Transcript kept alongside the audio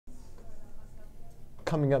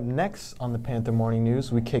Coming up next on the Panther Morning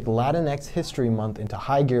News, we kick LatinX History Month into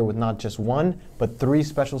high gear with not just one, but 3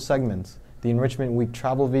 special segments. The Enrichment Week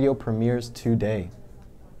travel video premieres today.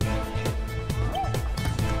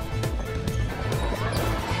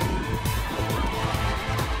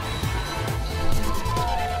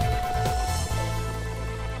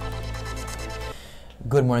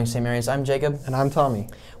 Good morning, St. Mary's. I'm Jacob. And I'm Tommy.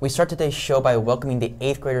 We start today's show by welcoming the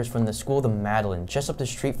 8th graders from the school, the Madeline, just up the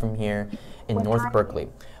street from here in North Berkeley.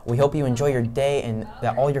 We hope you enjoy your day and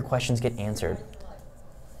that all your questions get answered.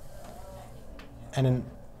 And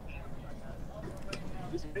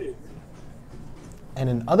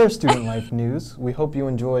in other student life news, we hope you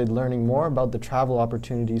enjoyed learning more about the travel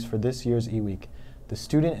opportunities for this year's E-Week. The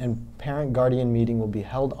student and parent guardian meeting will be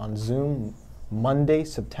held on Zoom Monday,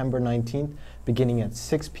 September 19th, beginning at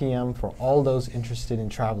 6 p.m. for all those interested in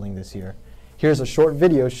traveling this year. Here's a short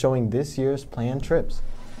video showing this year's planned trips.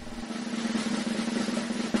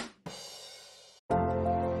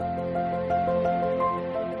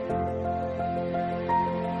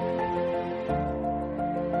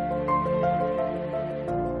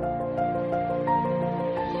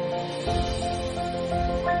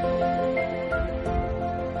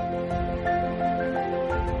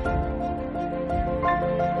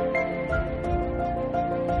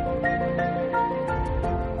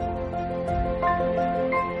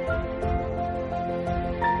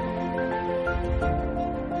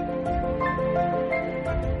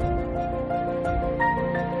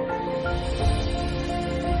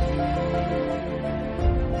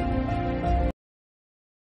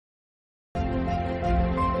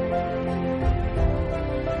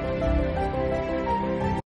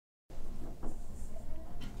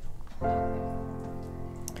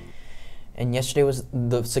 And yesterday was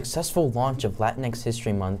the successful launch of LatinX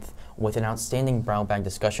History Month with an outstanding brown bag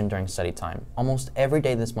discussion during study time. Almost every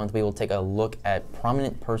day this month we will take a look at a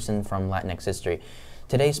prominent person from Latinx history.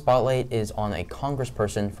 Today's spotlight is on a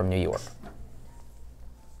congressperson from New York.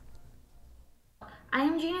 I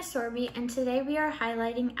am Gina Sorby, and today we are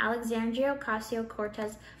highlighting Alexandria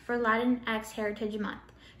Ocasio-Cortez for Latinx Heritage Month.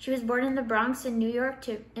 She was born in the Bronx in New York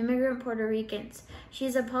to immigrant Puerto Ricans. She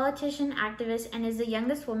is a politician, activist, and is the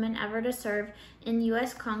youngest woman ever to serve in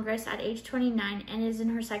U.S. Congress at age 29 and is in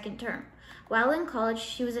her 2nd term. While in college,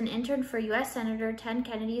 she was an intern for U.S. Senator Ted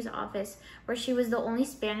Kennedy's office, where she was the only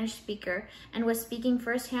Spanish speaker and was speaking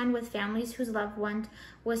firsthand with families whose loved one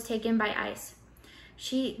was taken by ICE.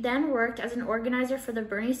 She then worked as an organizer for the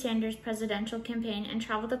Bernie Sanders presidential campaign and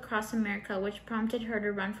traveled across America, which prompted her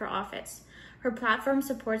to run for office. Her platform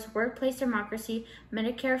supports workplace democracy,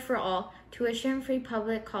 Medicare for all, tuition-free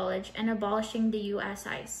public college, and abolishing the U.S.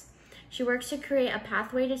 ICE. She works to create a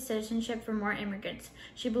pathway to citizenship for more immigrants.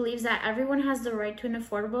 She believes that everyone has the right to an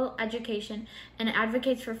affordable education and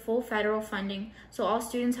advocates for full federal funding so all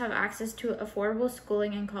students have access to affordable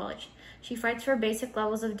schooling and college. She fights for basic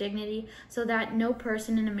levels of dignity so that no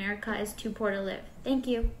person in America is too poor to live. Thank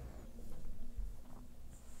you.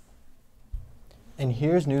 And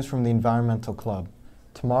here's news from the Environmental Club.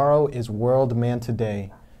 Tomorrow is World Manta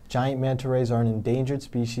Day. Giant manta rays are an endangered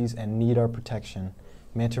species and need our protection.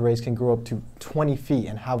 Manta rays can grow up to 20 feet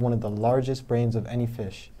and have one of the largest brains of any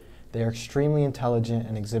fish. They are extremely intelligent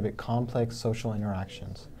and exhibit complex social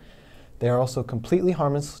interactions. They are also completely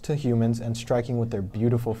harmless to humans and striking with their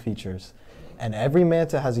beautiful features. And every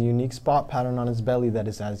manta has a unique spot pattern on its belly that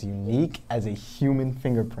is as unique as a human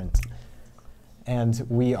fingerprint. And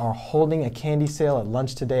we are holding a candy sale at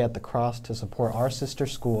lunch today at the Cross to support our sister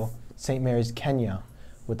school, St. Mary's, Kenya,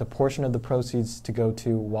 with a portion of the proceeds to go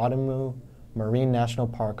to Watamu Marine National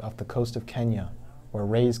Park off the coast of Kenya, where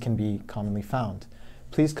rays can be commonly found.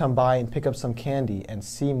 Please come by and pick up some candy and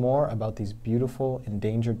see more about these beautiful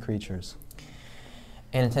endangered creatures.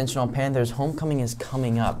 And attention all Panthers, homecoming is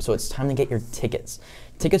coming up, so it's time to get your tickets.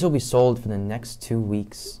 Tickets will be sold for the next 2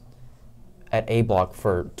 weeks at A Block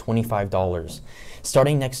for $25,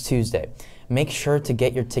 starting next Tuesday. Make sure to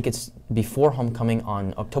get your tickets before homecoming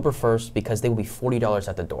on October 1st because they will be $40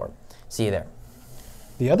 at the door. See you there.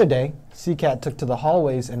 The other day, CCAT took to the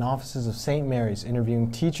hallways and offices of St. Mary's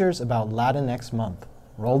interviewing teachers about Latinx Month.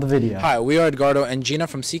 Roll the video. Hi, we are Edgardo and Gina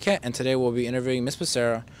from CCAT, and today we'll be interviewing Ms.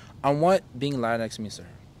 Becerra on what being Latinx means to her.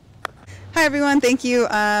 Hi everyone, thank you.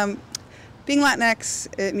 Being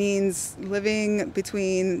Latinx, it means living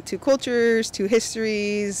between 2 cultures, 2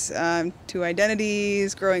 histories, 2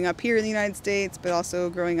 identities, growing up here in the United States, but also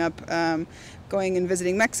growing up, going and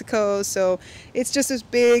visiting Mexico. So it's just this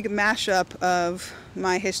big mashup of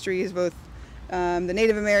my histories, both the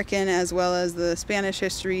Native American as well as the Spanish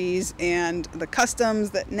histories and the customs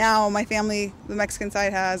that now my family, the Mexican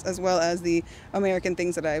side, has, as well as the American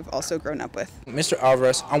things that I've also grown up with. Mr.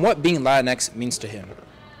 Alvarez, on what being Latinx means to him.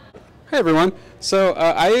 Hi everyone. So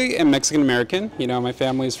I am Mexican American. You know, my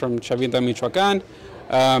family is from Chavita, Michoacan,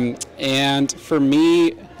 and for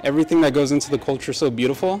me, everything that goes into the culture is so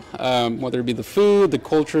beautiful. Whether it be the food, the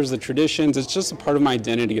cultures, the traditions, it's just a part of my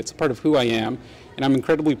identity. It's a part of who I am, and I'm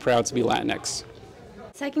incredibly proud to be Latinx.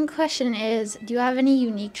 Second question is, do you have any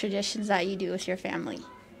unique traditions that you do with your family?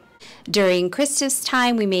 During Christmas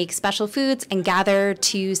time, we make special foods and gather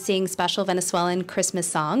to sing special Venezuelan Christmas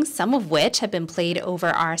songs, some of which have been played over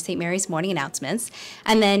our St. Mary's morning announcements.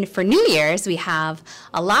 And then for New Year's, we have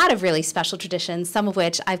a lot of really special traditions, some of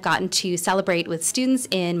which I've gotten to celebrate with students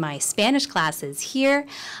in my Spanish classes here.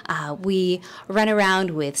 We run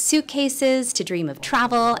around with suitcases to dream of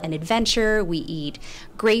travel and adventure. We eat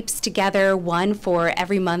grapes together, one for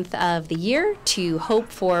every month of the year, to hope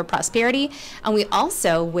for prosperity. And we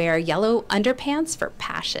also wear yellow underpants for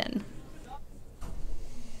passion.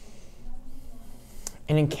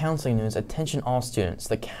 And in counseling news, attention all students.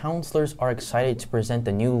 The counselors are excited to present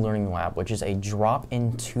the new Learning Lab, which is a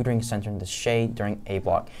drop-in tutoring center in the Shade during A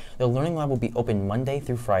Block. The Learning Lab will be open Monday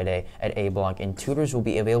through Friday at A Block, and tutors will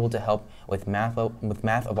be available to help with math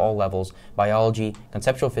of all levels, biology,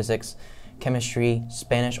 conceptual physics, chemistry,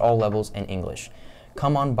 Spanish all levels, and English.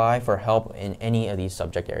 Come on by for help in any of these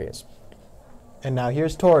subject areas. And now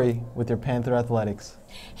here's Tori with your Panther Athletics.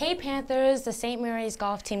 Hey Panthers, the St. Mary's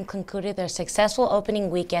golf team concluded their successful opening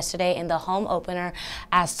week yesterday in the home opener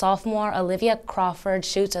as sophomore Olivia Crawford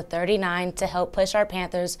shoots a 39 to help push our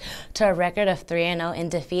Panthers to a record of 3-0 in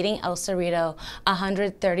defeating El Cerrito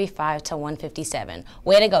 135 to 157.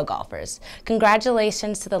 Way to go, golfers.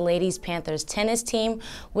 Congratulations to the ladies Panthers tennis team,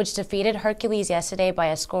 which defeated Hercules yesterday by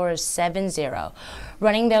a score of 7-0,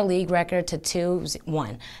 running their league record to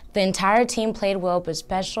 2-1. The entire team played well, but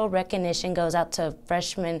special recognition goes out to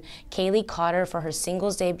freshman Kaylee Cotter for her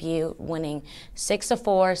singles debut, winning 6-4,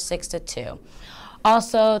 6-2.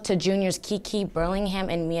 Also to juniors Kiki Burlingham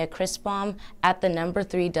and Mia Chrisbaum at the number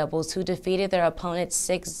 3 doubles, who defeated their opponents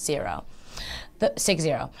 6-0.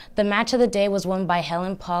 The match of the day was won by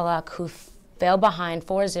Helen Pollack, who fell behind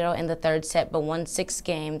 4-0 in the third set, but won 6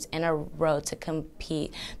 games in a row to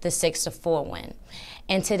complete the 6-4 win.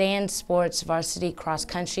 And today in sports, varsity cross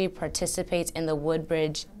country participates in the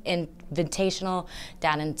Woodbridge Invitational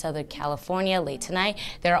down in Southern California late tonight.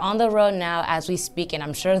 They're on the road now as we speak, and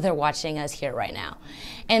I'm sure they're watching us here right now.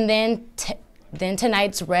 And then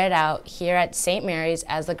tonight's Red Out here at St. Mary's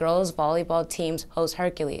as the girls volleyball teams host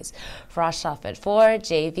Hercules. Frost off at 4,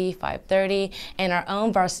 JV 5:30, and our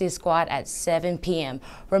own varsity squad at 7 p.m.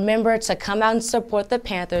 Remember to come out and support the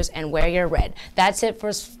Panthers and wear your red. That's it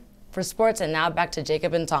for sports, and now back to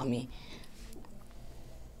Jacob and Tommy.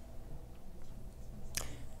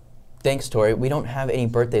 Thanks, Tori. We don't have any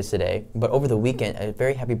birthdays today, but over the weekend, a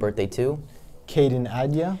very happy birthday to Caden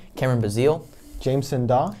Adya, Cameron Bazile, Jameson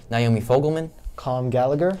Daw, Naomi Fogelman, Colin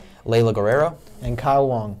Gallagher, Layla Guerrero, and Kyle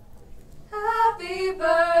Wong. Happy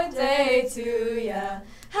birthday to ya.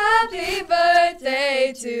 Happy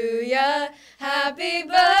birthday to ya. Happy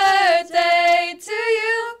birthday to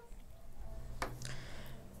you.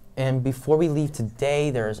 And before we leave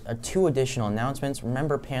today, there's 2 additional announcements.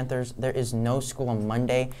 Remember, Panthers, there is no school on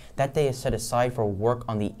Monday. That day is set aside for work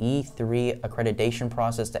on the E3 accreditation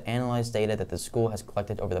process to analyze data that the school has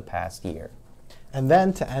collected over the past year. And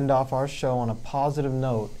then, to end off our show on a positive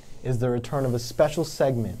note, is the return of a special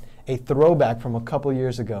segment, a throwback from a couple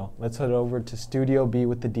years ago. Let's head over to Studio B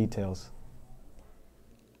with the details.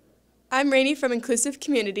 I'm Rainey from Inclusive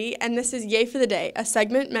Community, and this is Yay for the Day, a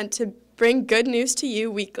segment meant to bring good news to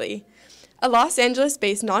you weekly. A Los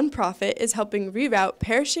Angeles-based nonprofit is helping reroute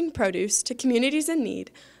perishing produce to communities in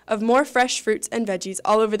need of more fresh fruits and veggies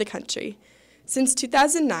all over the country. Since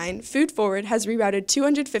 2009, Food Forward has rerouted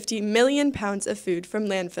 250 million pounds of food from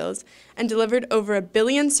landfills and delivered over 1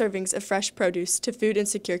 billion servings of fresh produce to food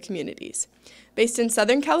insecure communities. Based in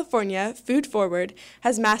Southern California, Food Forward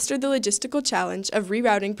has mastered the logistical challenge of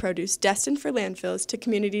rerouting produce destined for landfills to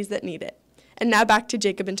communities that need it. And now back to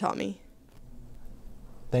Jacob and Tommy.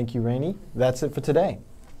 Thank you, Rainey. That's it for today.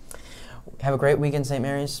 Have a great weekend, St.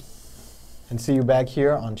 Mary's. And see you back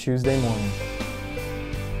here on Tuesday morning.